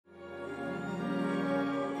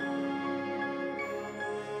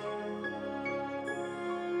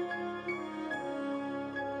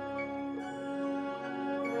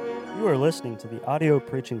You are listening to the audio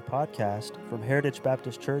preaching podcast from Heritage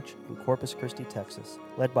Baptist Church in Corpus Christi, Texas,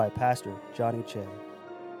 led by Pastor Johnny Che.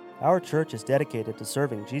 Our church is dedicated to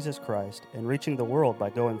serving Jesus Christ and reaching the world by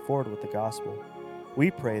going forward with the gospel. We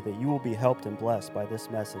pray that you will be helped and blessed by this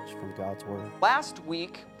message from God's Word. Last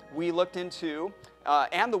week, we looked into,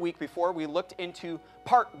 and the week before, we looked into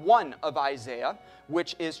part 1 of Isaiah,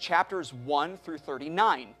 which is chapters 1 through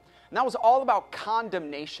 39. And that was all about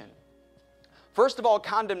condemnation. First of all,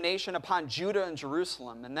 condemnation upon Judah and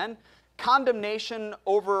Jerusalem, and then condemnation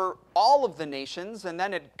over all of the nations, and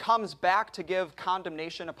then it comes back to give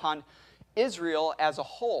condemnation upon Israel as a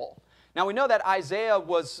whole. Now we know that Isaiah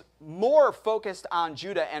was more focused on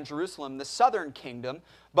Judah and Jerusalem, the southern kingdom,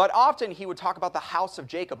 but often he would talk about the house of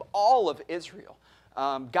Jacob, all of Israel.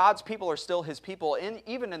 God's people are still his people,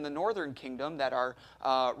 even in the northern kingdom that are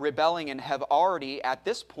rebelling and have already, at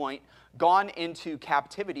this point, gone into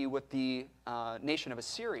captivity with the nation of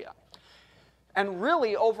Assyria. And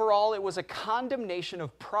really, overall, it was a condemnation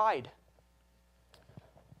of pride.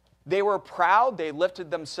 They were proud. They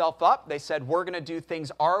lifted themselves up. They said, we're going to do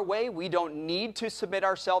things our way. We don't need to submit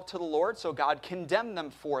ourselves to the Lord, so God condemned them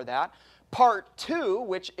for that. Part 2,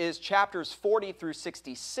 which is chapters 40 through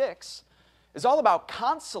 66, is all about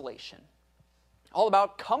consolation, all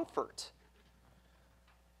about comfort.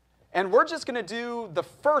 And we're just going to do the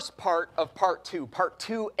first part of part 2, part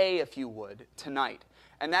 2A, if you would, tonight.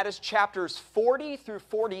 And that is chapters 40 through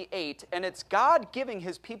 48, and it's God giving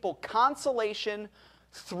his people consolation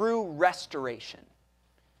through restoration.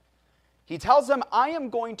 He tells them, I am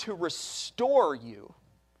going to restore you,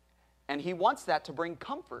 and he wants that to bring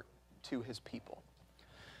comfort to his people.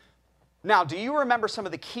 Now, do you remember some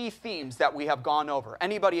of the key themes that we have gone over?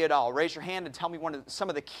 Anybody at all? Raise your hand and tell me some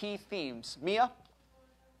of the key themes. Mia?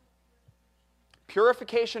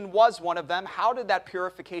 Purification was one of them. How did that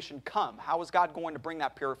purification come? How was God going to bring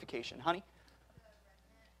that purification? Honey?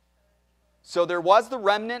 So there was the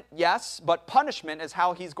remnant, yes, but punishment is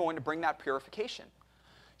how he's going to bring that purification.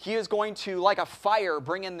 He is going to, like a fire,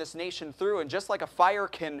 bring in this nation through, and just like a fire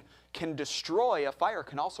can destroy, a fire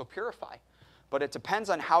can also purify. But it depends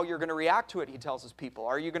on how you're going to react to it, he tells his people.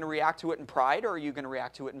 Are you going to react to it in pride, or are you going to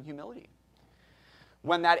react to it in humility?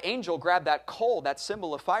 When that angel grabbed that coal, that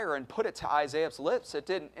symbol of fire, and put it to Isaiah's lips, it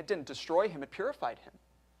didn't destroy him, it purified him.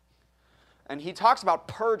 And he talks about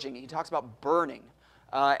purging, he talks about burning,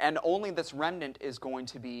 and only this remnant is going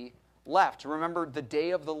to be left. Remember, the day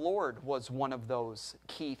of the Lord was one of those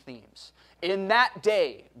key themes. In that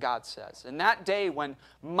day, God says, in that day when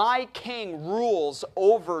my king rules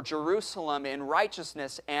over Jerusalem in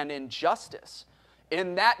righteousness and in justice,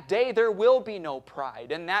 in that day there will be no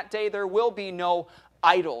pride. In that day there will be no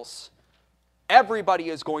idols. Everybody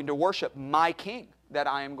is going to worship my king that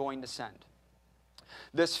I am going to send.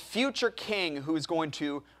 This future king who is going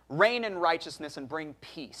to reign in righteousness and bring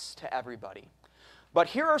peace to everybody. But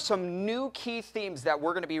here are some new key themes that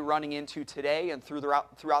we're going to be running into today and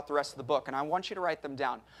throughout the rest of the book, and I want you to write them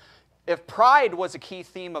down. If pride was a key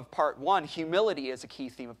theme of part 1, humility is a key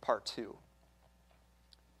theme of part 2.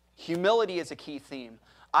 Humility is a key theme.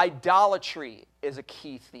 Idolatry is a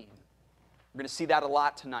key theme. We're going to see that a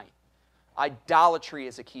lot tonight. Idolatry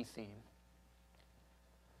is a key theme.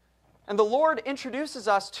 And the Lord introduces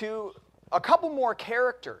us to a couple more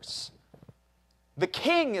characters. The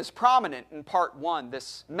king is prominent in part 1,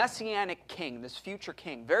 this messianic king, this future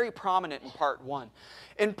king, very prominent in part 1.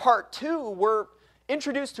 In part 2, we're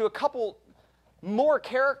introduced to a couple more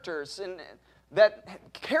characters that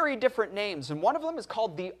carry different names, and one of them is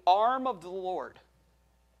called the arm of the Lord.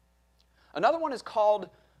 Another one is called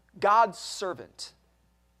God's servant.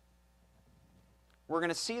 We're going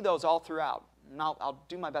to see those all throughout, and I'll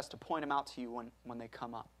do my best to point them out to you when they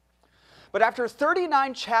come up. But after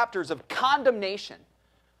 39 chapters of condemnation,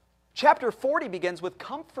 chapter 40 begins with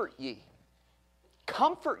comfort ye.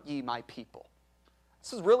 Comfort ye, my people.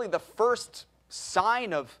 This is really the first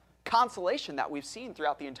sign of consolation that we've seen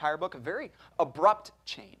throughout the entire book, a very abrupt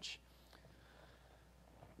change.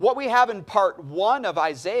 What we have in part 1 of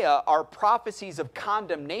Isaiah are prophecies of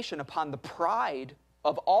condemnation upon the pride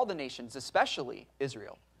of all the nations, especially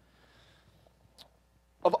Israel.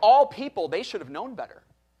 Of all people, they should have known better.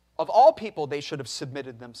 Of all people, they should have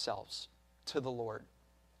submitted themselves to the Lord.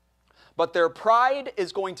 But their pride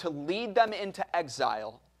is going to lead them into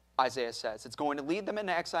exile, Isaiah says. It's going to lead them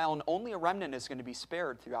into exile, and only a remnant is going to be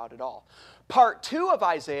spared throughout it all. Part 2 of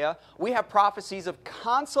Isaiah, we have prophecies of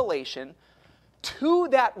consolation to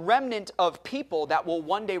that remnant of people that will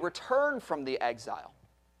one day return from the exile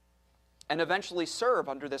and eventually serve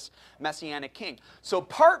under this messianic king. So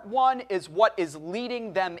part 1 is what is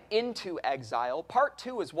leading them into exile. Part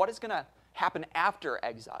 2 is what is going to happen after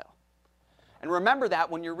exile. And remember that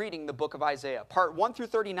when you're reading the book of Isaiah. Part 1 through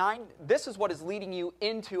 39, this is what is leading you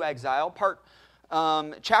into exile.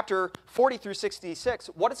 Chapter 40 through 66,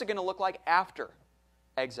 what is it going to look like after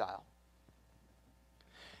exile?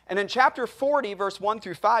 And in chapter 40, verse 1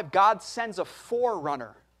 through 5, God sends a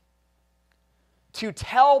forerunner to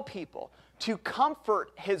tell people, to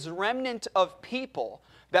comfort his remnant of people,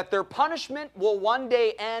 that their punishment will one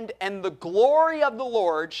day end and the glory of the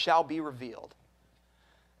Lord shall be revealed.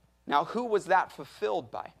 Now, who was that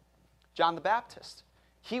fulfilled by? John the Baptist.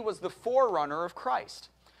 He was the forerunner of Christ.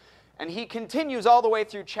 And he continues all the way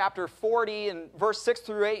through chapter 40 and verse 6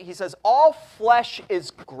 through 8. He says, all flesh is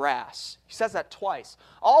grass. He says that twice.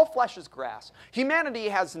 All flesh is grass. Humanity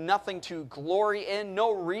has nothing to glory in,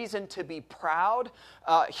 no reason to be proud.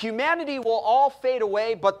 Humanity will all fade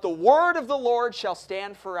away, but the word of the Lord shall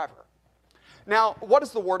stand forever. Now, what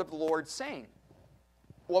is the word of the Lord saying?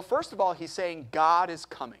 Well, first of all, he's saying God is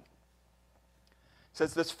coming. It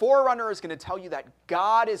says this forerunner is going to tell you that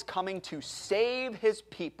God is coming to save his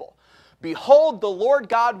people. Behold, the Lord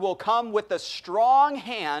God will come with a strong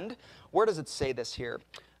hand. Where does it say this here?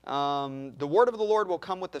 The word of the Lord will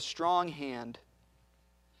come with a strong hand.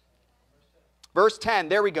 Verse 10,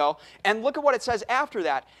 there we go. And look at what it says after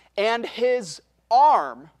that. And his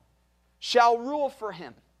arm shall rule for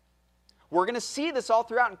him. We're going to see this all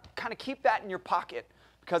throughout, and kind of keep that in your pocket,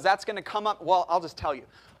 because that's going to come up. Well, I'll just tell you.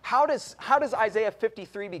 How does Isaiah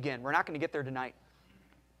 53 begin? We're not going to get there tonight.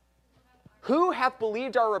 Who hath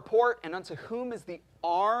believed our report, and unto whom is the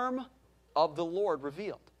arm of the Lord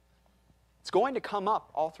revealed? It's going to come up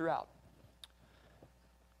all throughout.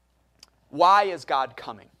 Why is God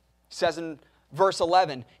coming? He says in verse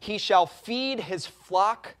 11, he shall feed his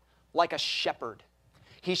flock like a shepherd.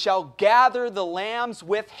 He shall gather the lambs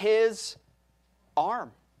with his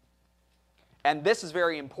arm. And this is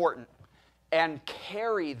very important. And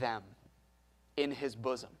carry them in his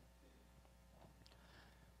bosom.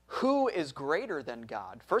 Who is greater than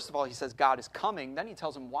God? First of all, he says God is coming. Then he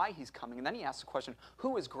tells him why he's coming. And then he asks the question,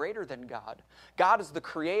 who is greater than God? God is the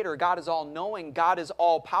creator. God is all-knowing. God is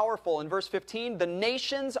all-powerful. In verse 15, the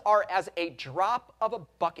nations are as a drop of a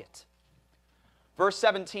bucket. Verse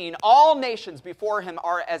 17, all nations before him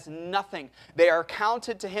are as nothing. They are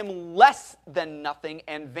counted to him less than nothing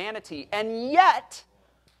and vanity. And yet,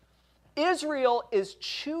 Israel is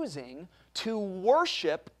choosing to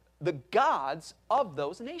worship the gods of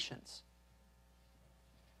those nations.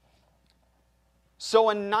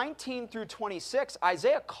 So in 19 through 26,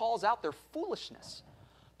 Isaiah calls out their foolishness.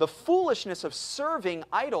 The foolishness of serving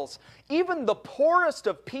idols. Even the poorest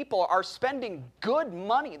of people are spending good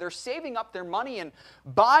money. They're saving up their money and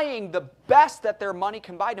buying the best that their money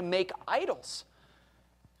can buy to make idols.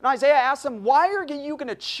 And Isaiah asks them, why are you going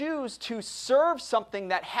to choose to serve something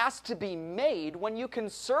that has to be made when you can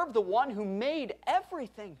serve the one who made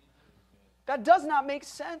everything? That does not make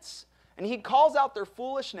sense. And he calls out their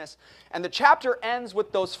foolishness. And the chapter ends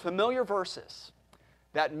with those familiar verses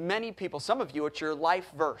that many people, some of you, it's your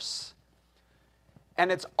life verse.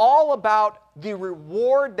 And it's all about the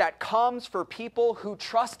reward that comes for people who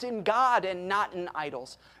trust in God and not in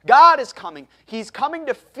idols. God is coming. He's coming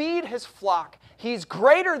to feed his flock. He's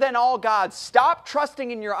greater than all gods. Stop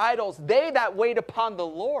trusting in your idols. They that wait upon the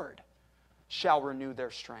Lord shall renew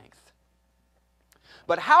their strength.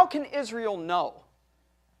 But how can Israel know?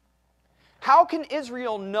 How can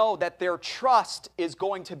Israel know that their trust is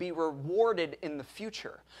going to be rewarded in the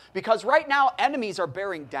future? Because right now, enemies are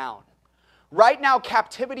bearing down. Right now,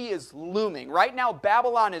 captivity is looming. Right now,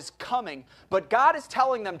 Babylon is coming. But God is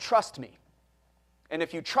telling them, trust me. And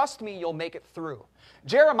if you trust me, you'll make it through.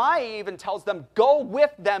 Jeremiah even tells them, go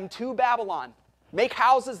with them to Babylon. Make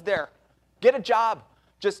houses there. Get a job.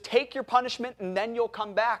 Just take your punishment and then you'll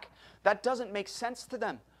come back. That doesn't make sense to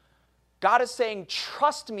them. God is saying,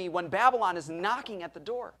 trust me when Babylon is knocking at the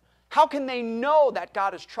door. How can they know that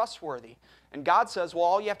God is trustworthy? And God says, well,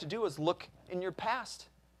 all you have to do is look in your past.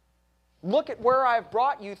 Look at where I've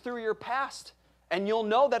brought you through your past, and you'll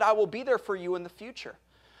know that I will be there for you in the future.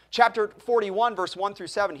 Chapter 41, verse 1 through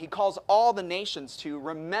 7, he calls all the nations to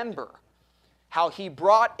remember how he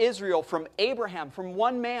brought Israel from Abraham, from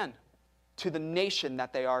one man, to the nation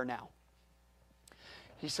that they are now.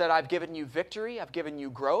 He said, I've given you victory, I've given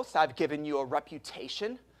you growth, I've given you a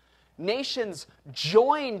reputation. Nations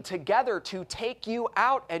joined together to take you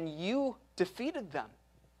out, and you defeated them.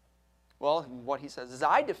 Well, what he says is,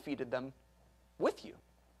 I defeated them with you.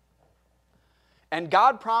 And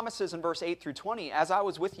God promises in verse 8 through 20, as I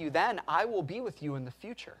was with you then, I will be with you in the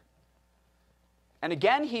future. And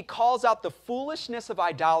again, he calls out the foolishness of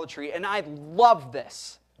idolatry, and I love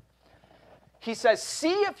this. He says,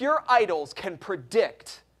 see if your idols can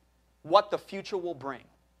predict what the future will bring.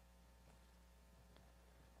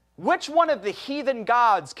 Which one of the heathen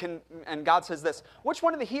gods can, and God says this, which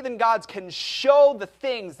one of the heathen gods can show the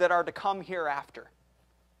things that are to come hereafter?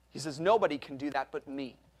 He says, nobody can do that but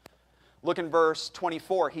me. Look in verse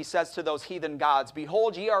 24. He says to those heathen gods,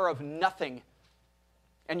 behold, ye are of nothing,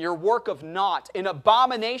 and your work of naught. An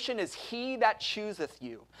abomination is he that chooseth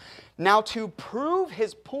you. Now, to prove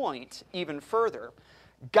his point even further,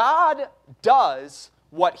 God does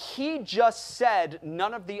what he just said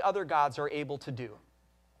none of the other gods are able to do.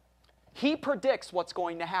 He predicts what's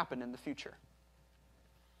going to happen in the future.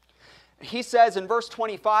 He says in verse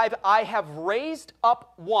 25, I have raised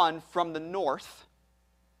up one from the north,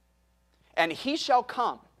 and he shall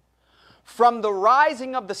come from the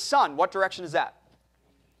rising of the sun. What direction is that?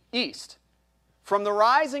 East. From the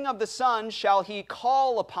rising of the sun shall he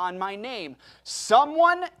call upon my name.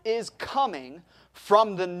 Someone is coming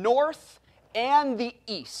from the north and the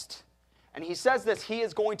east. And he says this, he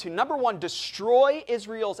is going to, number one, destroy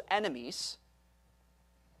Israel's enemies.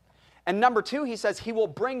 And number two, he says he will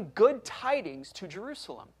bring good tidings to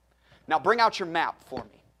Jerusalem. Now bring out your map for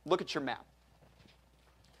me. Look at your map.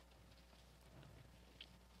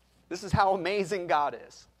 This is how amazing God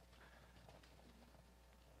is.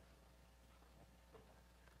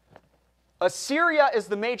 Assyria is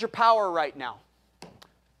the major power right now.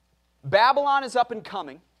 Babylon is up and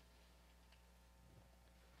coming.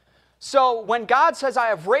 So when God says, I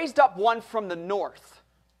have raised up one from the north,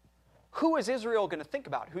 who is Israel going to think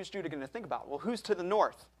about? Who's Judah going to think about? Well, who's to the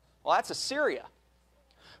north? Well, that's Assyria.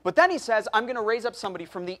 But then he says, I'm going to raise up somebody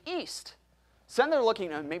from the east. So then they're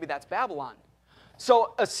looking, maybe that's Babylon.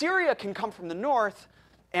 So Assyria can come from the north,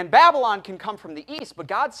 and Babylon can come from the east. But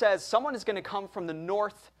God says someone is going to come from the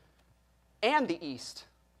north and the east.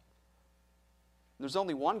 There's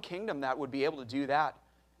only one kingdom that would be able to do that.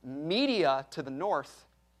 Media to the north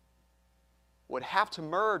would have to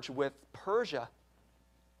merge with Persia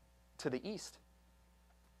to the east.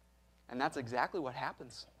 And that's exactly what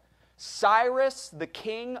happens. Cyrus, the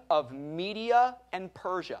king of Media and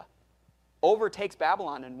Persia, overtakes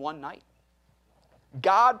Babylon in one night.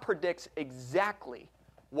 God predicts exactly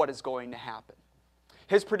what is going to happen.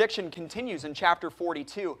 His prediction continues in chapter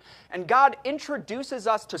 42. And God introduces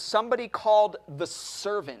us to somebody called the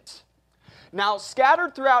servant. Now,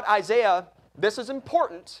 scattered throughout Isaiah, this is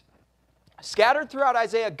important. Scattered throughout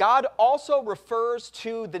Isaiah, God also refers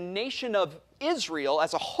to the nation of Israel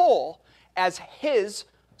as a whole as his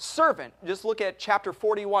servant. Just look at chapter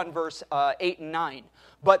 41, verse 8 and 9.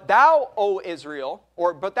 But thou, O Israel,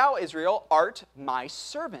 art my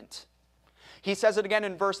servant. He says it again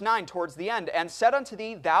in verse 9 towards the end, and said unto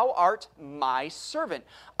thee, thou art my servant.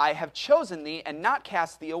 I have chosen thee and not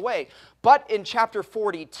cast thee away. But in chapter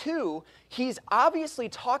 42, he's obviously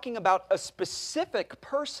talking about a specific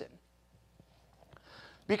person.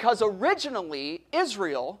 Because originally,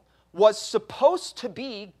 Israel was supposed to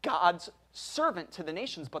be God's servant to the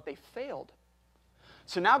nations, but they failed.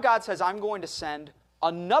 So now God says, I'm going to send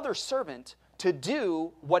another servant to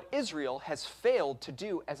do what Israel has failed to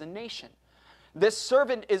do as a nation. This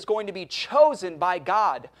servant is going to be chosen by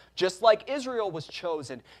God, just like Israel was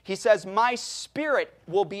chosen. He says, my spirit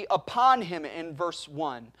will be upon him in verse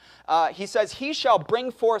 1. He says, he shall bring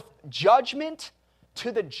forth judgment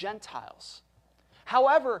to the Gentiles.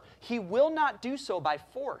 However, he will not do so by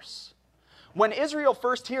force. When Israel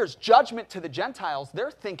first hears judgment to the Gentiles,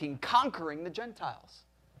 they're thinking conquering the Gentiles.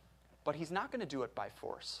 But he's not going to do it by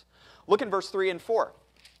force. Look in verse 3 and 4.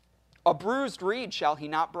 A bruised reed shall he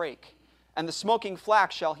not break, and the smoking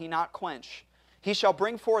flax shall he not quench. He shall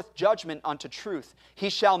bring forth judgment unto truth. He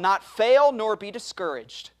shall not fail nor be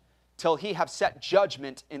discouraged, till he have set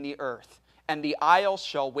judgment in the earth. And the isles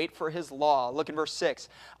shall wait for his law. Look in verse 6.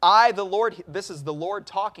 I, the Lord, this is the Lord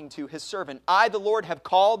talking to his servant. I, the Lord, have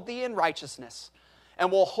called thee in righteousness,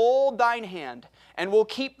 and will hold thine hand, and will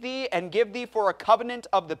keep thee, and give thee for a covenant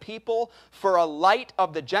of the people, for a light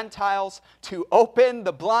of the Gentiles, to open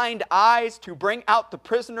the blind eyes, to bring out the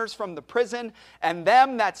prisoners from the prison, and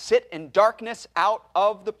them that sit in darkness out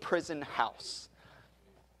of the prison house.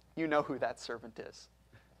 You know who that servant is.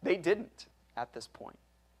 They didn't at this point.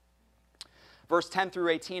 Verse 10 through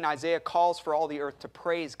 18, Isaiah calls for all the earth to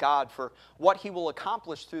praise God for what he will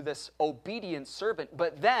accomplish through this obedient servant.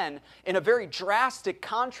 But then, in a very drastic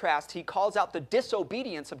contrast, he calls out the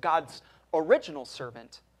disobedience of God's original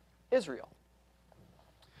servant, Israel.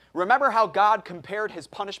 Remember how God compared his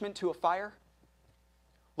punishment to a fire?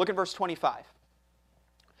 Look at verse 25.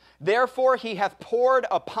 Therefore he hath poured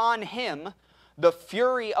upon him the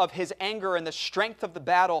fury of his anger and the strength of the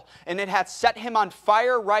battle, and it hath set him on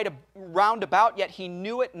fire right round about, yet he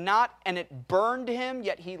knew it not, and it burned him,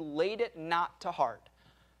 yet he laid it not to heart.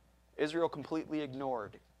 Israel completely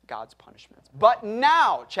ignored God's punishments. But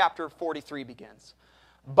now, chapter 43 begins.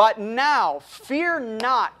 But now, fear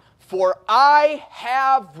not, for I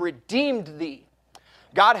have redeemed thee.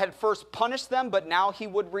 God had first punished them, but now he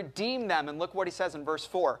would redeem them. And look what he says in verse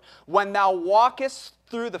 4. When thou walkest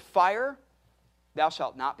through the fire, thou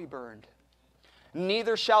shalt not be burned,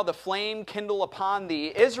 neither shall the flame kindle upon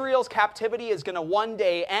thee. Israel's captivity is going to one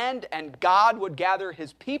day end, and God would gather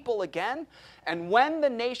his people again. And when the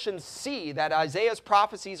nations see that Isaiah's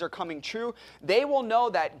prophecies are coming true, they will know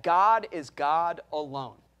that God is God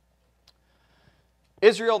alone.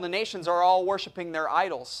 Israel and the nations are all worshiping their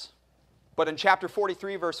idols. But in chapter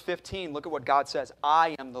 43, verse 15, look at what God says.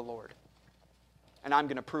 I am the Lord, and I'm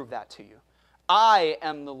going to prove that to you. I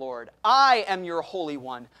am the Lord. I am your Holy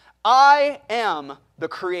One. I am the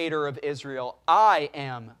Creator of Israel. I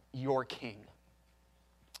am your King.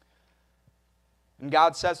 And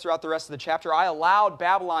God says throughout the rest of the chapter, I allowed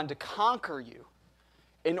Babylon to conquer you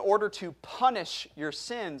in order to punish your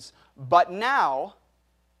sins. But now,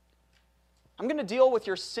 I'm going to deal with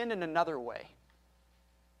your sin in another way.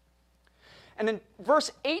 And in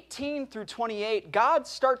verse 18 through 28, God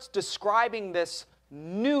starts describing this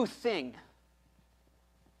new thing.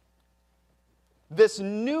 This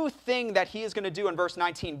new thing that he is going to do in verse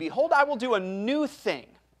 19. Behold, I will do a new thing.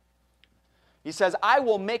 He says, I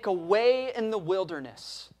will make a way in the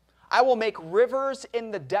wilderness. I will make rivers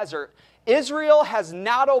in the desert. Israel has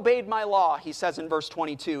not obeyed my law, he says in verse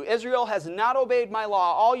 22. Israel has not obeyed my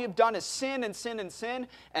law. All you've done is sin and sin and sin,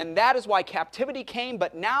 and that is why captivity came.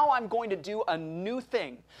 But now I'm going to do a new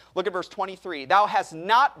thing. Look at verse 23. Thou hast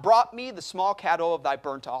not brought me the small cattle of thy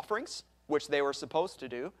burnt offerings, which they were supposed to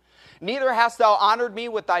do. Neither hast thou honored me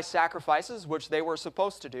with thy sacrifices, which they were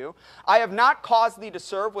supposed to do. I have not caused thee to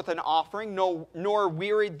serve with an offering, nor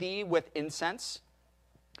wearied thee with incense.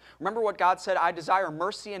 Remember what God said, I desire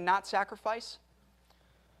mercy and not sacrifice?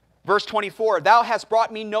 Verse 24, thou hast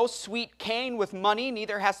brought me no sweet cane with money,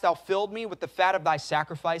 neither hast thou filled me with the fat of thy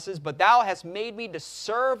sacrifices, but thou hast made me to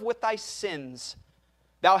serve with thy sins.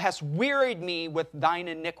 Thou hast wearied me with thine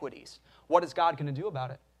iniquities. What is God going to do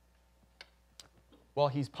about it? Well,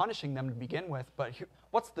 he's punishing them to begin with, but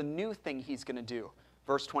what's the new thing he's going to do?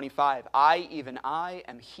 Verse 25, I, even I,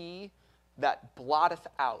 am he that blotteth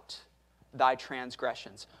out thy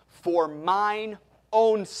transgressions for mine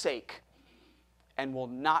own sake, and will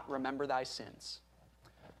not remember thy sins.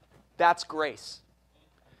 That's grace.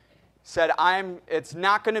 Said, it's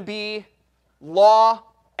not going to be law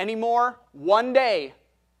anymore. One day,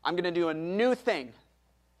 I'm going to do a new thing,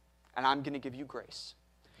 and I'm going to give you grace.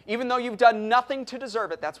 Even though you've done nothing to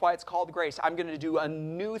deserve it, that's why it's called grace. I'm going to do a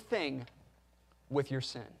new thing with your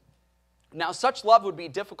sin. Now, such love would be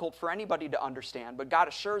difficult for anybody to understand, but God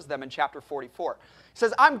assures them in chapter 44. He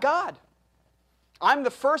says, I'm God. I'm the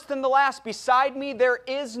first and the last. Beside me there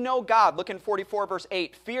is no God. Look in 44 verse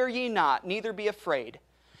 8. Fear ye not, neither be afraid.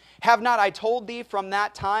 Have not I told thee from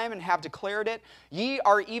that time and have declared it? Ye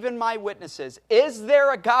are even my witnesses. Is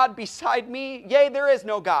there a God beside me? Yea, there is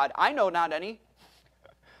no God. I know not any.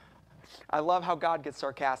 I love how God gets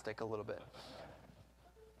sarcastic a little bit.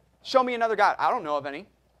 Show me another God. I don't know of any.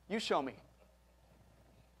 You show me.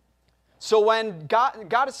 So when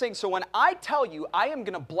God is saying, so when I tell you I am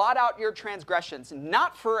going to blot out your transgressions,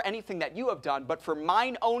 not for anything that you have done, but for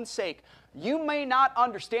mine own sake, you may not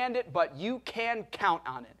understand it, but you can count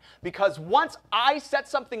on it. Because once I set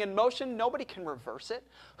something in motion, nobody can reverse it.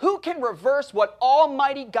 Who can reverse what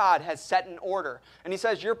Almighty God has set in order? And he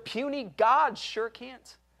says, your puny gods sure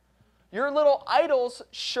can't. Your little idols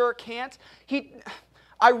sure can't.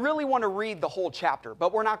 I really want to read the whole chapter,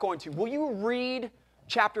 but we're not going to. Will you read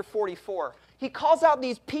chapter 44? He calls out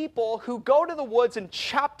these people who go to the woods and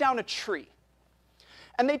chop down a tree.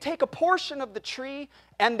 And they take a portion of the tree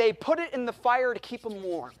and they put it in the fire to keep them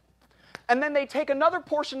warm. And then they take another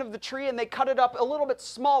portion of the tree and they cut it up a little bit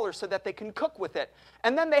smaller so that they can cook with it.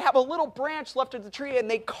 And then they have a little branch left of the tree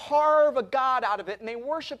and they carve a god out of it and they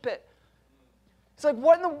worship it. It's like,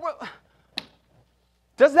 what in the world?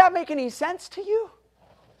 Does that make any sense to you?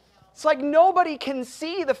 It's like nobody can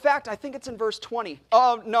see the fact. I think it's in verse 20.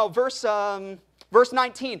 Oh, no, verse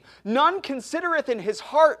 19. None considereth in his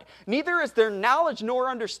heart, neither is there knowledge nor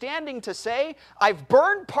understanding to say, I've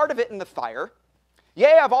burned part of it in the fire.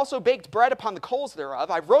 Yea, I've also baked bread upon the coals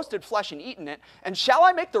thereof. I've roasted flesh and eaten it. And shall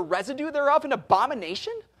I make the residue thereof an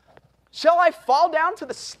abomination? Shall I fall down to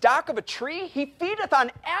the stock of a tree? He feedeth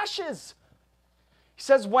on ashes. He He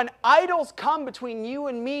says, when idols come between you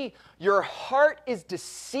and me, your heart is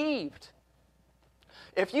deceived.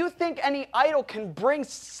 If you think any idol can bring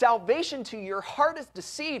salvation to you, your heart is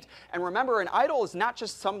deceived. And remember, an idol is not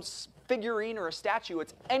just some figurine or a statue.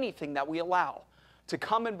 It's anything that we allow to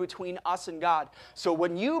come in between us and God. So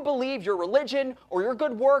when you believe your religion or your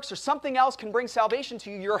good works or something else can bring salvation to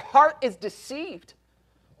you, your heart is deceived.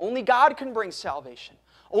 Only God can bring salvation.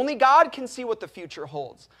 Only God can see what the future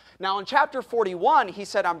holds. Now in chapter 41, he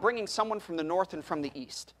said, I'm bringing someone from the north and from the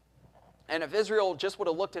east. And if Israel just would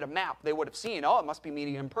have looked at a map, they would have seen, oh, it must be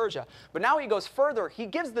Media and Persia. But now he goes further. He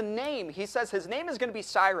gives the name. He says his name is going to be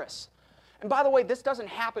Cyrus. And by the way, this doesn't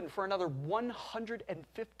happen for another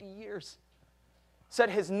 150 years. Said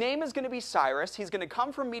his name is going to be Cyrus. He's going to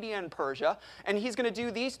come from Media and Persia. And he's going to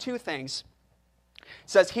do these two things.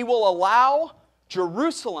 Says he will allow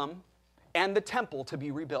Jerusalem and the temple to be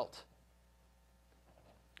rebuilt.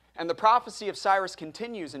 And the prophecy of Cyrus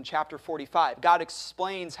continues in chapter 45. God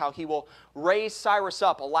explains how he will raise Cyrus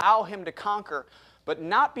up, allow him to conquer, but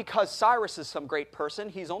not because Cyrus is some great person.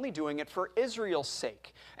 He's only doing it for Israel's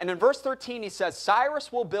sake. And in verse 13 he says,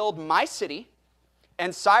 Cyrus will build my city,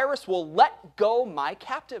 and Cyrus will let go my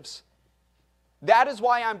captives. That is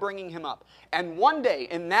why I'm bringing him up. And one day,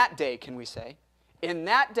 in that day, can we say, in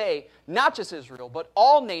that day, not just Israel, but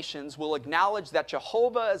all nations will acknowledge that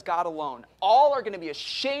Jehovah is God alone. All are going to be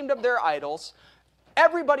ashamed of their idols.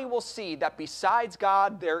 Everybody will see that besides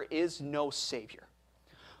God, there is no Savior.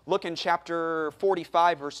 Look in chapter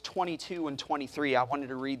 45, verse 22 and 23. I wanted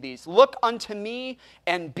to read these. Look unto me,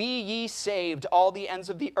 and be ye saved, all the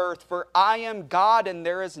ends of the earth, for I am God, and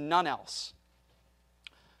there is none else.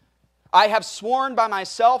 I have sworn by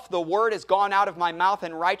myself, the word is gone out of my mouth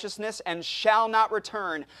in righteousness, and shall not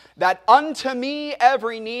return, that unto me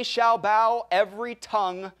every knee shall bow, every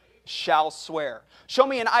tongue shall swear. Show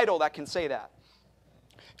me an idol that can say that.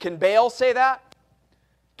 Can Baal say that?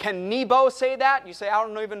 Can Nebo say that? You say, I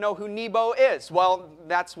don't even know who Nebo is. Well,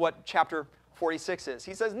 that's what chapter 46 is.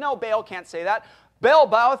 He says, no, Baal can't say that. Baal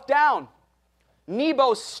boweth down.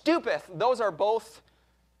 Nebo stoopeth. Those are both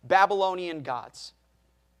Babylonian gods.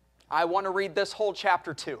 I want to read this whole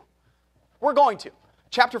chapter too. We're going to.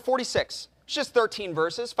 Chapter 46. It's just 13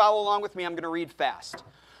 verses. Follow along with me. I'm going to read fast.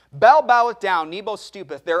 Baal boweth down, Nebo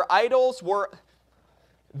stoopeth. Their idols.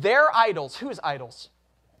 Whose idols?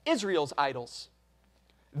 Israel's idols.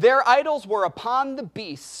 Their idols were upon the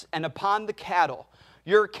beasts and upon the cattle.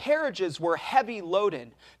 Your carriages were heavy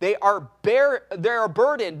loaded. They are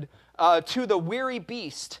burdened to the weary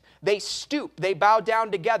beast. They stoop, they bow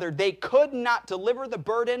down together. They could not deliver the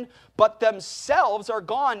burden, but themselves are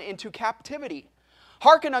gone into captivity.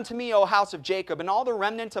 Hearken unto me, O house of Jacob, and all the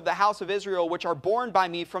remnant of the house of Israel, which are born by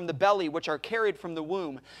me from the belly, which are carried from the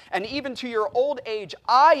womb. And even to your old age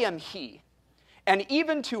I am he, and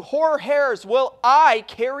even to hoar hairs will I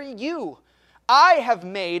carry you. I have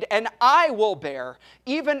made, and I will bear.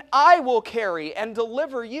 Even I will carry and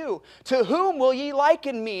deliver you. To whom will ye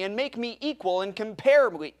liken me, and make me equal, and compare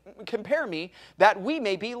me, that we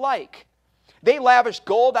may be like? They lavish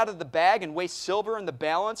gold out of the bag, and weigh silver in the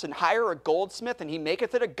balance, and hire a goldsmith, and he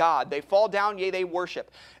maketh it a god. They fall down, yea, they worship.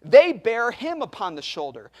 They bear him upon the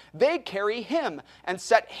shoulder. They carry him, and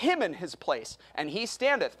set him in his place. And he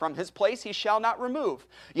standeth. From his place he shall not remove.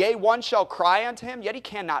 Yea, one shall cry unto him, yet he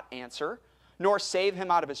cannot answer, nor save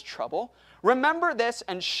him out of his trouble. Remember this,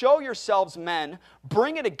 and show yourselves men.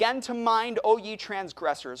 Bring it again to mind, O ye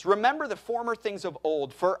transgressors. Remember the former things of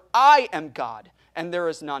old, for I am God, and there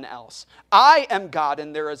is none else. I am God,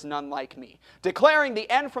 and there is none like me, declaring the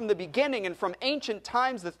end from the beginning, and from ancient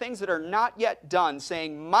times the things that are not yet done,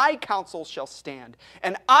 saying, my counsel shall stand,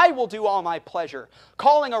 and I will do all my pleasure,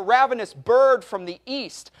 calling a ravenous bird from the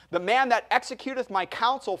east, the man that executeth my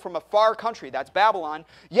counsel from a far country. That's Babylon.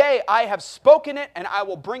 Yea, I have spoken it, and I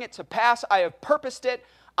will bring it to pass. I have purposed it.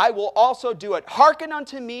 I will also do it. Hearken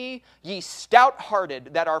unto me, ye stout-hearted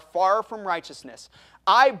that are far from righteousness.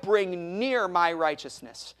 I bring near my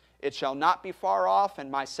righteousness. It shall not be far off, and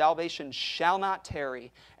my salvation shall not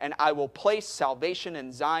tarry. And I will place salvation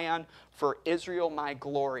in Zion, for Israel my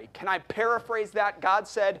glory. Can I paraphrase that? God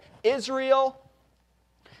said, Israel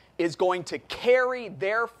is going to carry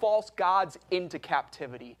their false gods into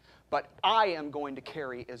captivity, but I am going to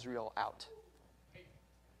carry Israel out.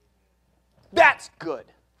 That's good.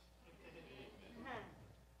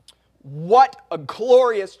 What a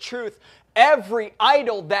glorious truth. Every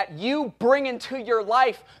idol that you bring into your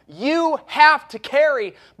life, you have to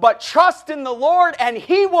carry, but trust in the Lord and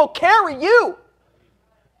He will carry you.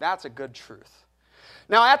 That's a good truth.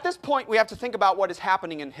 Now, at this point, we have to think about what is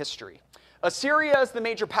happening in history. Assyria is the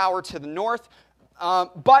major power to the north,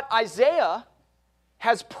 but Isaiah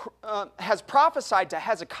has prophesied to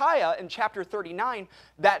Hezekiah in chapter 39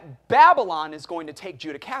 that Babylon is going to take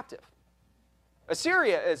Judah captive.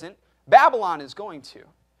 Assyria isn't. Babylon is going to.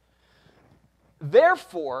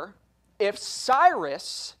 Therefore, if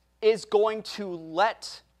Cyrus is going to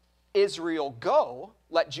let Israel go,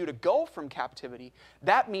 let Judah go from captivity,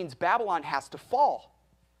 that means Babylon has to fall.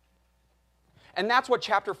 And that's what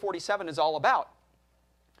chapter 47 is all about.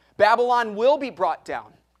 Babylon will be brought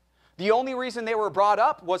down. The only reason they were brought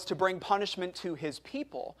up was to bring punishment to his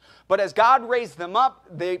people. But as God raised them up,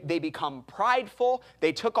 they become prideful.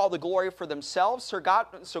 They took all the glory for themselves. So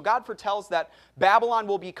God foretells that Babylon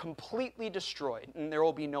will be completely destroyed, and there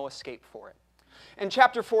will be no escape for it. In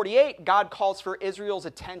chapter 48, God calls for Israel's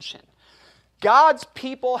attention. God's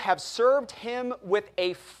people have served him with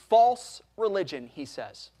a false religion, he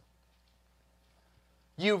says.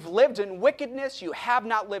 You've lived in wickedness, you have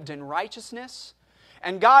not lived in righteousness.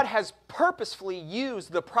 And God has purposefully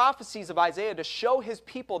used the prophecies of Isaiah to show his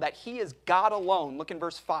people that he is God alone. Look in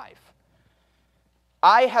verse 5.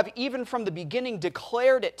 I have even from the beginning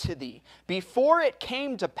declared it to thee. Before it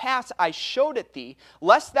came to pass, I showed it thee,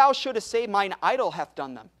 lest thou shouldest say, mine idol hath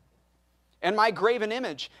done them, and my graven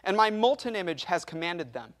image, and my molten image has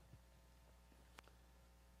commanded them.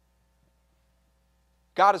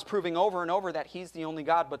 God is proving over and over that he's the only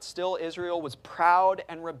God, but still Israel was proud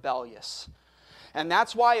and rebellious. And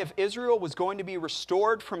that's why if Israel was going to be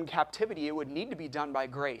restored from captivity, it would need to be done by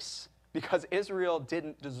grace, because Israel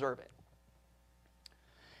didn't deserve it.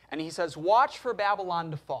 And he says, watch for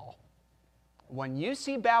Babylon to fall. When you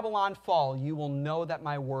see Babylon fall, you will know that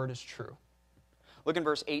my word is true. Look in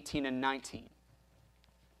verse 18 and 19.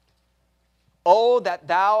 Oh, that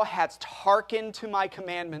thou hadst hearkened to my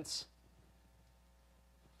commandments.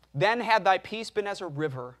 Then had thy peace been as a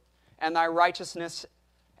river, and thy righteousness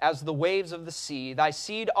as the waves of the sea. Thy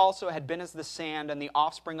seed also had been as the sand, and the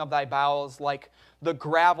offspring of thy bowels like the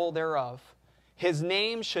gravel thereof. His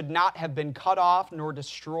name should not have been cut off nor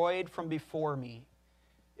destroyed from before me.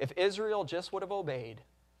 If Israel just would have obeyed,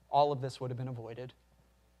 all of this would have been avoided.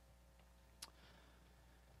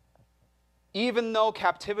 Even though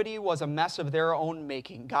captivity was a mess of their own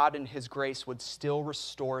making, God in his grace would still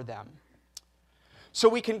restore them. So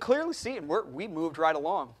we can clearly see, and we moved right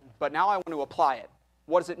along, but now I want to apply it.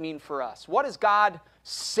 What does it mean for us? What is God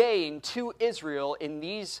saying to Israel in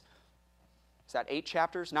these, is that 8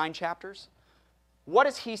 chapters, 9 chapters? What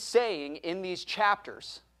is he saying in these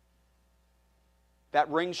chapters that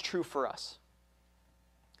rings true for us?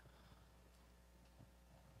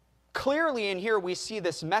 Clearly in here we see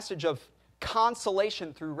this message of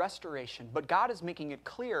consolation through restoration, but God is making it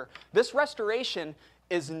clear this restoration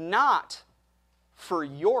is not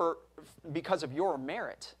because of your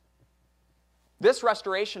merit. This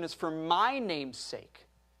restoration is for my name's sake.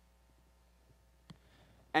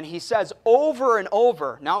 And he says over and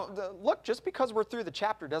over, now look, just because we're through the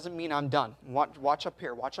chapter doesn't mean I'm done. Watch up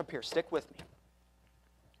here, stick with me.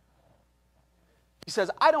 He says,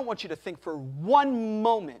 I don't want you to think for one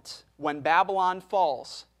moment when Babylon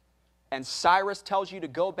falls and Cyrus tells you to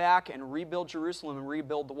go back and rebuild Jerusalem and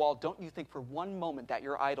rebuild the wall, don't you think for one moment that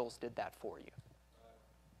your idols did that for you.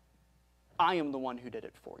 I am the one who did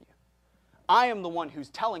it for you. I am the one who's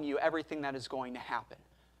telling you everything that is going to happen.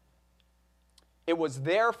 It was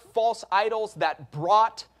their false idols that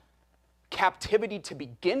brought captivity to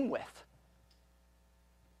begin with.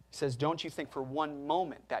 He says, don't you think for one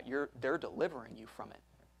moment that they're delivering you from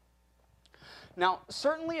it. Now,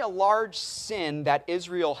 certainly a large sin that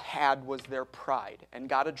Israel had was their pride, and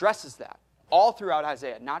God addresses that all throughout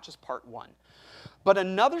Isaiah, not just part 1. But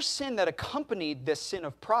another sin that accompanied this sin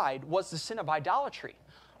of pride was the sin of idolatry.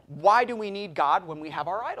 Why do we need God when we have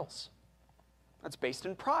our idols? That's based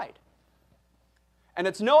in pride. And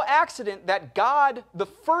it's no accident that God, the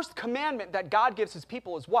first commandment that God gives his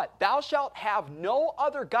people is what? Thou shalt have no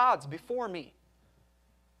other gods before me.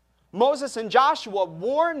 Moses and Joshua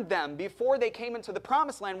warned them before they came into the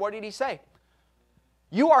promised land. What did he say?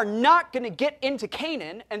 You are not going to get into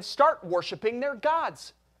Canaan and start worshiping their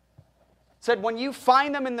gods. He said, when you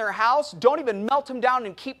find them in their house, don't even melt them down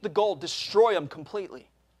and keep the gold. Destroy them completely.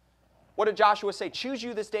 What did Joshua say? Choose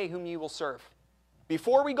you this day whom you will serve.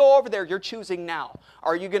 Before we go over there, you're choosing now.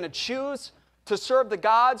 Are you going to choose to serve the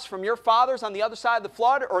gods from your fathers on the other side of the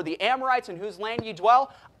flood, or the Amorites in whose land you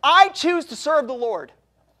dwell? I choose to serve the Lord.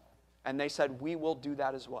 And they said, we will do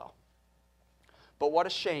that as well. But what a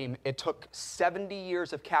shame. It took 70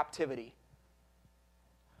 years of captivity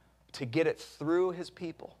to get it through his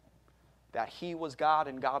people that he was God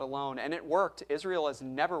and God alone. And it worked. Israel has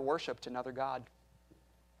never worshipped another God.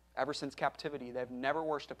 Ever since captivity, they've never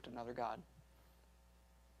worshipped another God.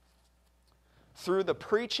 Through the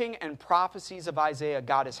preaching and prophecies of Isaiah,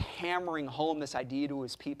 God is hammering home this idea to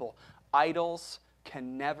his people. Idols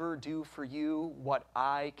can never do for you what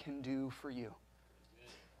I can do for you.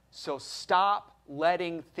 So stop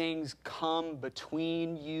letting things come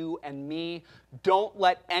between you and me. Don't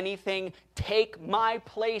let anything take my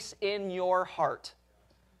place in your heart.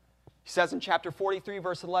 He says in chapter 43,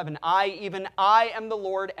 verse 11, even I am the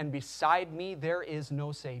Lord, and beside me there is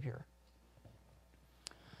no Savior.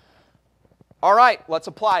 All right, let's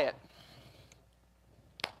apply it.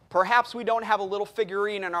 Perhaps we don't have a little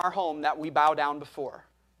figurine in our home that we bow down before.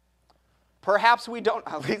 Perhaps we don't,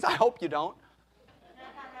 at least I hope you don't.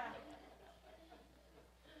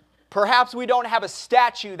 Perhaps we don't have a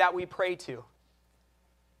statue that we pray to.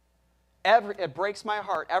 It breaks my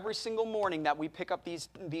heart. Every single morning that we pick up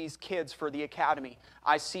these kids for the academy,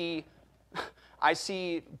 I see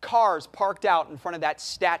cars parked out in front of that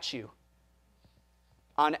statue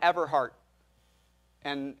on Everhart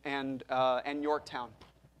and Yorktown.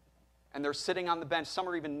 And they're sitting on the bench. Some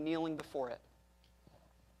are even kneeling before it.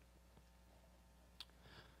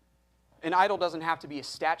 An idol doesn't have to be a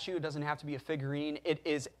statue. It doesn't have to be a figurine. It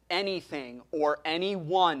is anything or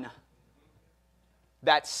anyone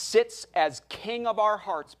that sits as king of our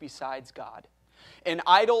hearts besides God. An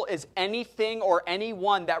idol is anything or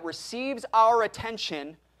anyone that receives our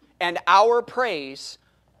attention and our praise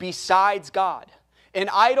besides God. An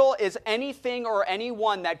idol is anything or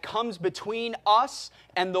anyone that comes between us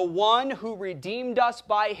and the one who redeemed us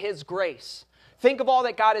by his grace. Think of all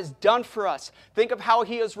that God has done for us. Think of how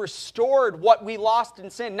he has restored what we lost in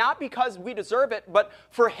sin, not because we deserve it, but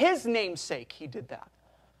for his name's sake he did that.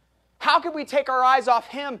 How could we take our eyes off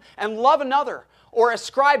him and love another, or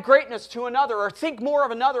ascribe greatness to another, or think more of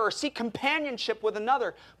another, or seek companionship with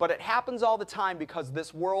another? But it happens all the time because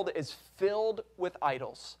this world is filled with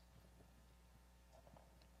idols.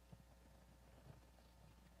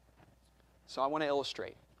 So I want to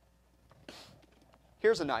illustrate.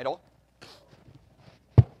 Here's an idol.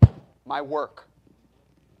 My work.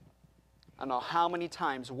 I don't know how many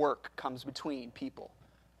times work comes between people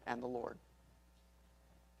and the Lord.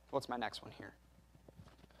 What's my next one here?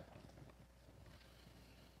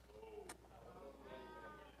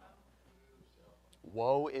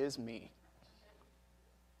 Woe is me.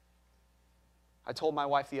 I told my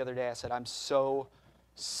wife the other day, I said, I'm so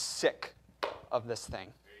sick of this thing.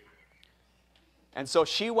 And so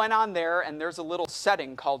she went on there, and there's a little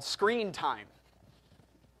setting called screen time.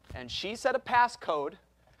 And she set a passcode,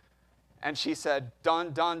 and she said,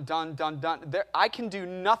 done, done, done, done, done. I can do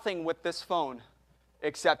nothing with this phone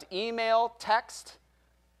except email, text,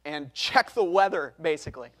 and check the weather,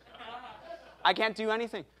 basically. I can't do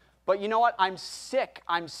anything. But you know what? I'm sick.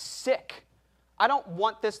 I'm sick. I don't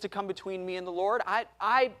want this to come between me and the Lord.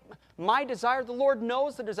 My desire, the Lord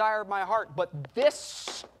knows the desire of my heart, but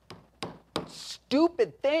this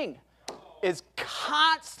stupid thing is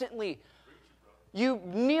constantly, you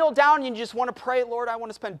kneel down and you just want to pray, Lord, I want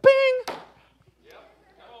to spend, bing!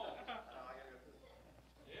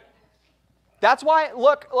 That's why,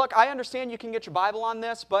 look, I understand you can get your Bible on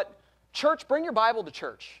this, but church, bring your Bible to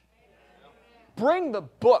church. Bring the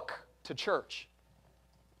book to church.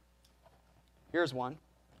 Here's one.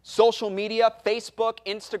 Social media, Facebook,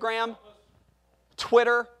 Instagram,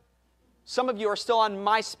 Twitter. Some of you are still on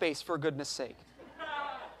MySpace, for goodness sake.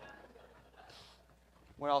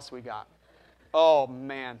 What else we got? Oh,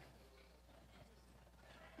 man.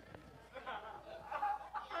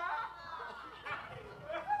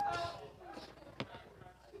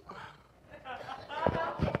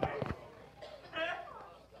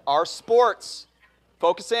 Our sports.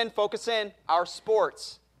 Focus in, focus in. Our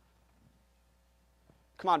sports.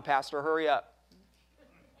 Come on, Pastor, hurry up.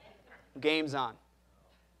 Game's on.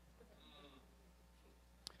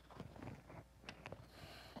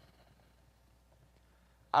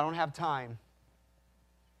 I don't have time.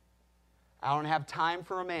 I don't have time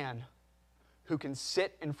for a man who can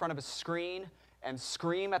sit in front of a screen and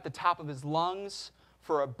scream at the top of his lungs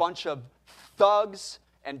for a bunch of thugs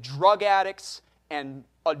and drug addicts and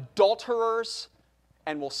adulterers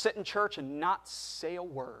and will sit in church and not say a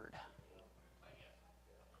word.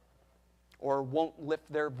 Or won't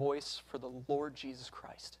lift their voice for the Lord Jesus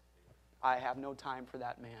Christ. I have no time for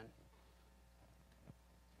that man.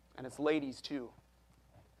 And it's ladies too.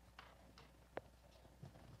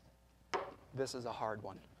 This is a hard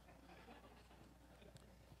one.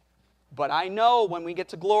 But I know when we get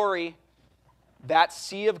to glory, that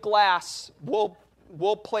sea of glass, we'll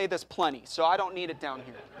play this plenty, so I don't need it down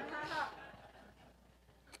here.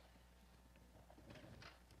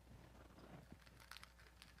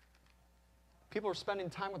 People are spending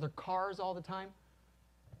time with their cars all the time.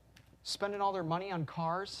 spending all their money on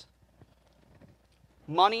cars.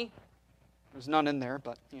 Money. There's none in there,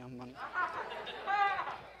 but, money.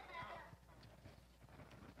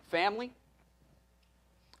 Family.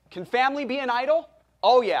 Can family be an idol?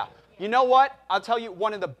 Oh, yeah. You know what? I'll tell you,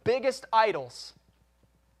 one of the biggest idols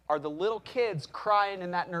are the little kids crying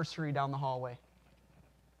in that nursery down the hallway.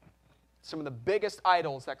 Some of the biggest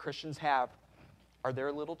idols that Christians have are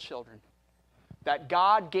their little children. That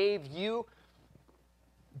God gave you.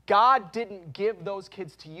 God didn't give those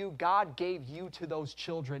kids to you. God gave you to those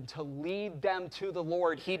children to lead them to the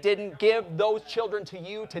Lord. He didn't give those children to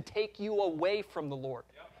you to take you away from the Lord.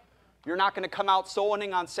 You're not going to come out soul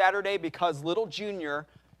winning on Saturday because little Junior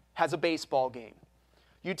has a baseball game.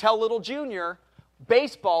 You tell little Junior,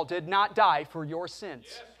 baseball did not die for your sins.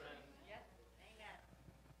 Yes,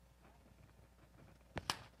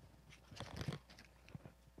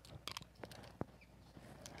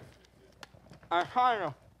 I'm trying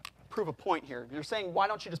to prove a point here. You're saying, why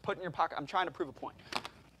don't you just put it in your pocket? I'm trying to prove a point.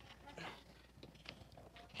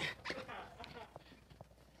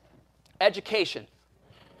 Education.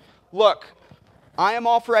 Look, I am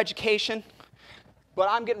all for education, but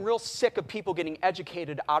I'm getting real sick of people getting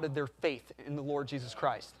educated out of their faith in the Lord Jesus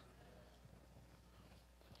Christ.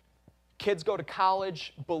 Kids go to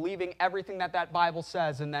college believing everything that Bible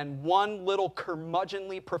says, and then one little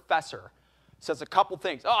curmudgeonly professor says a couple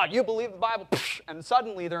things. Oh, you believe the Bible? And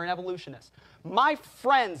suddenly they're an evolutionist. My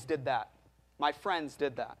friends did that. My friends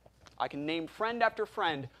did that. I can name friend after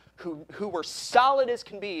friend who were solid as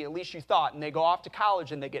can be, at least you thought, and they go off to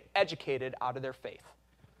college and they get educated out of their faith.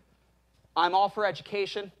 I'm all for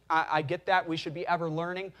education. I get that. We should be ever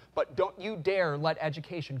learning, but don't you dare let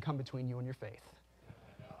education come between you and your faith.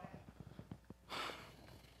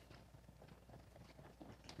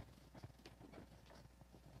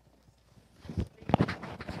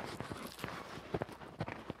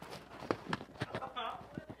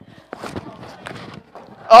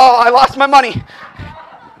 Oh, I lost my money.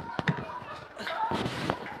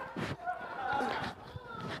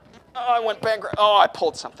 Oh, I went bankrupt. Oh, I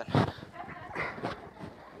pulled something.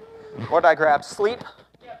 What did I grab? Sleep?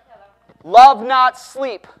 Love not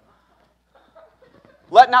sleep.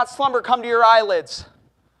 Let not slumber come to your eyelids.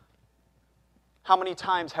 How many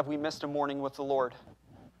times have we missed a morning with the Lord?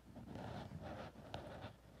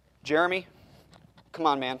 Jeremy? Come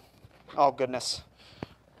on, man. Oh, goodness.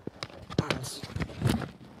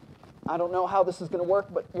 I don't know how this is going to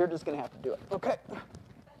work, but you're just going to have to do it. Okay.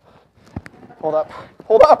 Hold up.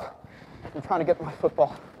 Hold up. I'm trying to get my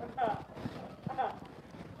football.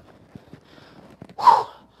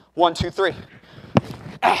 1, 2, 3.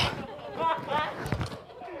 I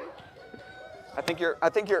think you're,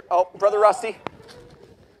 oh, Brother Rusty.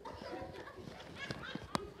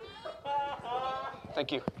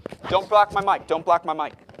 Thank you. Don't block my mic. Don't block my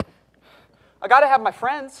mic. I got to have my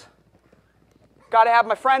friends. Got to have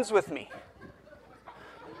my friends with me.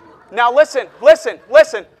 Now listen.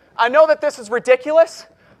 I know that this is ridiculous,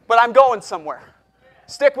 but I'm going somewhere.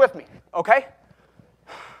 Stick with me, okay?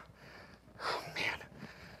 Oh, man.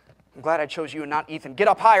 I'm glad I chose you and not Ethan. Get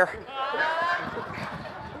up higher.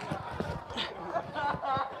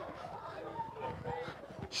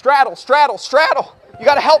 Straddle. You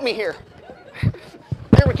got to help me here.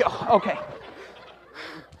 Here we go. Okay.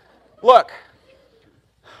 Look.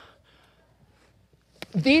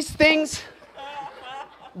 These things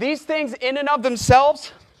in and of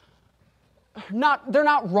themselves, they're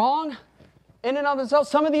not wrong in and of themselves.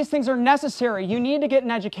 Some of these things are necessary. You need to get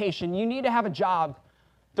an education. You need to have a job.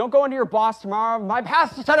 Don't go into your boss tomorrow. My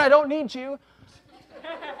pastor said I don't need you.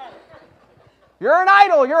 You're an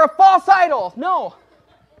idol. You're a false idol. No.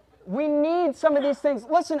 We need some of these things.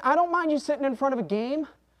 Listen, I don't mind you sitting in front of a game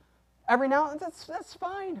every now and then. That's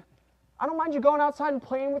fine. I don't mind you going outside and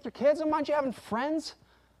playing with your kids. I don't mind you having friends.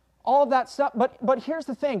 All of that stuff. But here's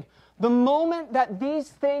the thing. The moment that these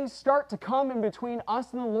things start to come in between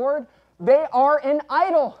us and the Lord, they are an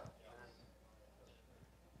idol.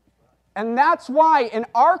 And that's why in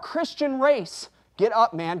our Christian race, get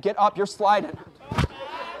up, man, get up, you're sliding.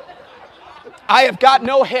 I have got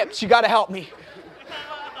no hips, you got to help me.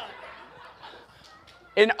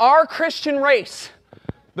 In our Christian race,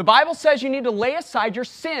 the Bible says you need to lay aside your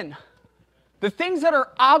sin. The things that are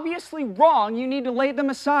obviously wrong, you need to lay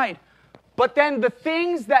them aside. But then the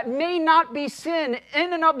things that may not be sin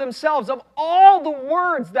in and of themselves, of all the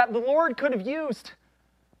words that the Lord could have used,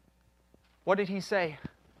 what did he say?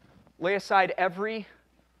 Lay aside every,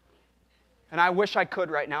 and I wish I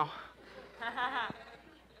could right now.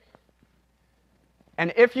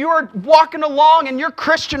 And if you are walking along in your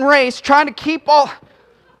Christian race trying to keep all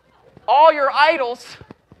your idols,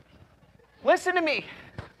 listen to me.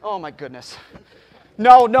 Oh my goodness.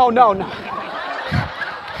 No.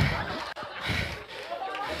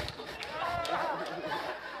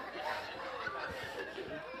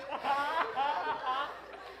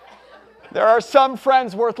 There are some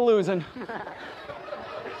friends worth losing.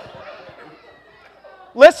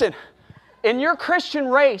 Listen, in your Christian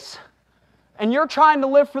race, and you're trying to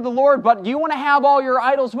live for the Lord, but you want to have all your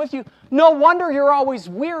idols with you, no wonder you're always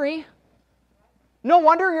weary. No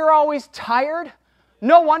wonder you're always tired.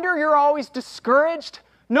 No wonder you're always discouraged.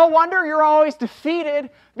 No wonder you're always defeated,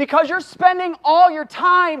 because you're spending all your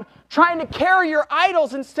time trying to carry your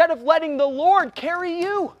idols instead of letting the Lord carry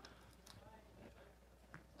you.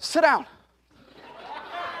 Sit down.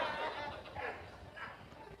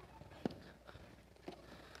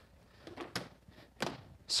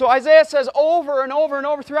 So Isaiah says over and over and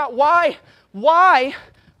over throughout, why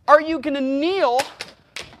are you going to kneel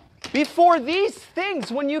before these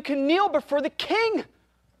things when you can kneel before the King?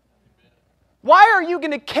 Why are you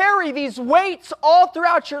going to carry these weights all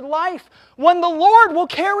throughout your life when the Lord will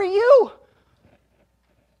carry you?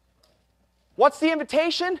 What's the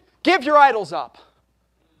invitation? Give your idols up.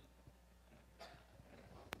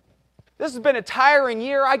 This has been a tiring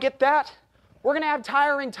year, I get that. We're going to have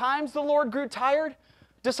tiring times. The Lord grew tired.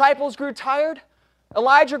 Disciples grew tired.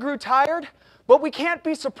 Elijah grew tired. But we can't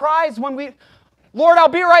be surprised when Lord, I'll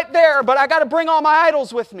be right there, but I got to bring all my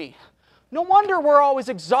idols with me. No wonder we're always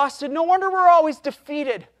exhausted. No wonder we're always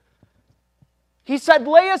defeated. He said,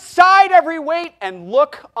 lay aside every weight and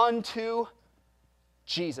look unto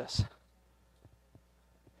Jesus.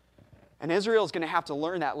 And Israel is going to have to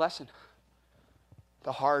learn that lesson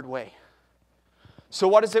the hard way. So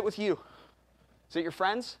what is it with you? Is it your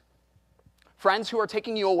friends? Friends who are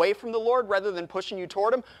taking you away from the Lord rather than pushing you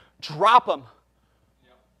toward Him? Drop them.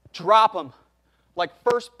 Yep. Drop them. Like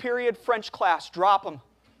first period French class, drop them.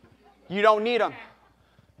 You don't need them.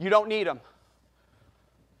 You don't need them.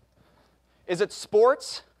 Is it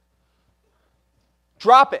sports?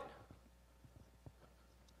 Drop it.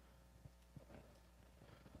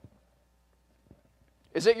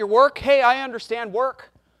 Is it your work? Hey, I understand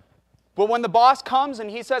work. But when the boss comes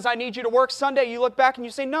and he says, I need you to work Sunday, you look back and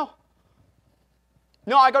you say, no.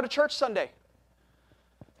 No, I go to church Sunday.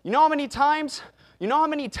 You know how many times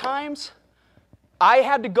I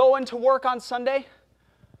had to go into work on Sunday?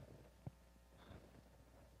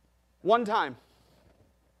 One time.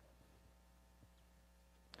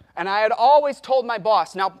 And I had always told my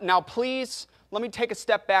boss, now please, let me take a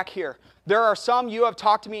step back here. There are some, you have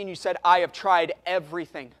talked to me and you said, I have tried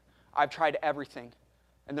everything. I've tried everything.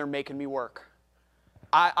 And they're making me work.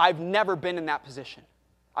 I've never been in that position.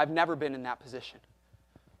 I've never been in that position.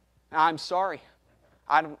 Now, I'm sorry.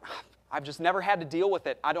 I've just never had to deal with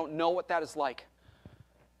it. I don't know what that is like.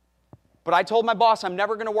 But I told my boss I'm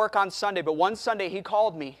never going to work on Sunday. But one Sunday he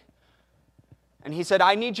called me. And he said,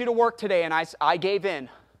 I need you to work today. And I gave in.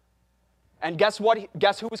 And guess what?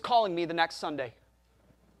 Guess who was calling me the next Sunday?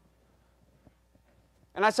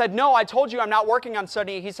 And I said, no, I told you I'm not working on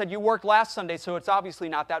Sunday. He said, you worked last Sunday, so it's obviously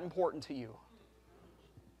not that important to you.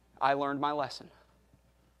 I learned my lesson.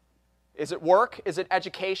 Is it work? Is it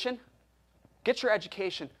education? Get your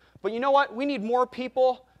education. But you know what? We need more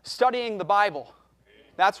people studying the Bible.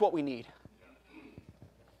 That's what we need.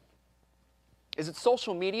 Is it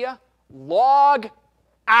social media? Log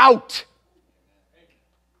out.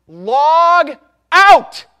 Log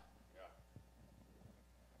out.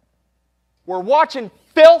 We're watching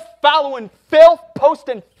filth, following filth,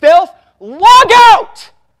 posting filth. Log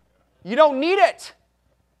out! You don't need it.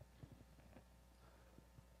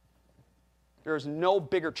 There's no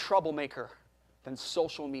bigger troublemaker than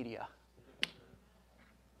social media.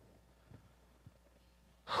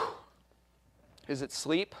 Is it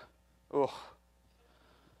sleep? Ugh.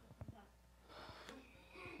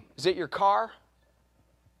 Is it your car?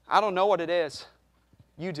 I don't know what it is.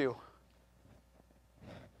 You do.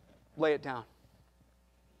 Lay it down.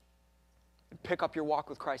 And pick up your walk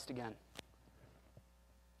with Christ again.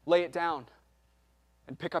 Lay it down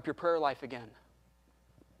and pick up your prayer life again.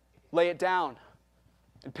 Lay it down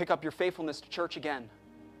and pick up your faithfulness to church again.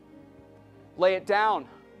 Lay it down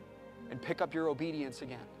and pick up your obedience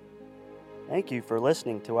again. Thank you for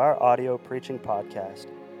listening to our audio preaching podcast.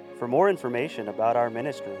 For more information about our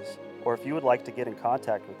ministries, or if you would like to get in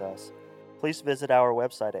contact with us, please visit our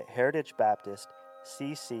website at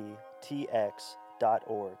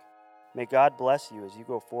heritagebaptistcctx.org. May God bless you as you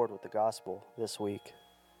go forward with the gospel this week.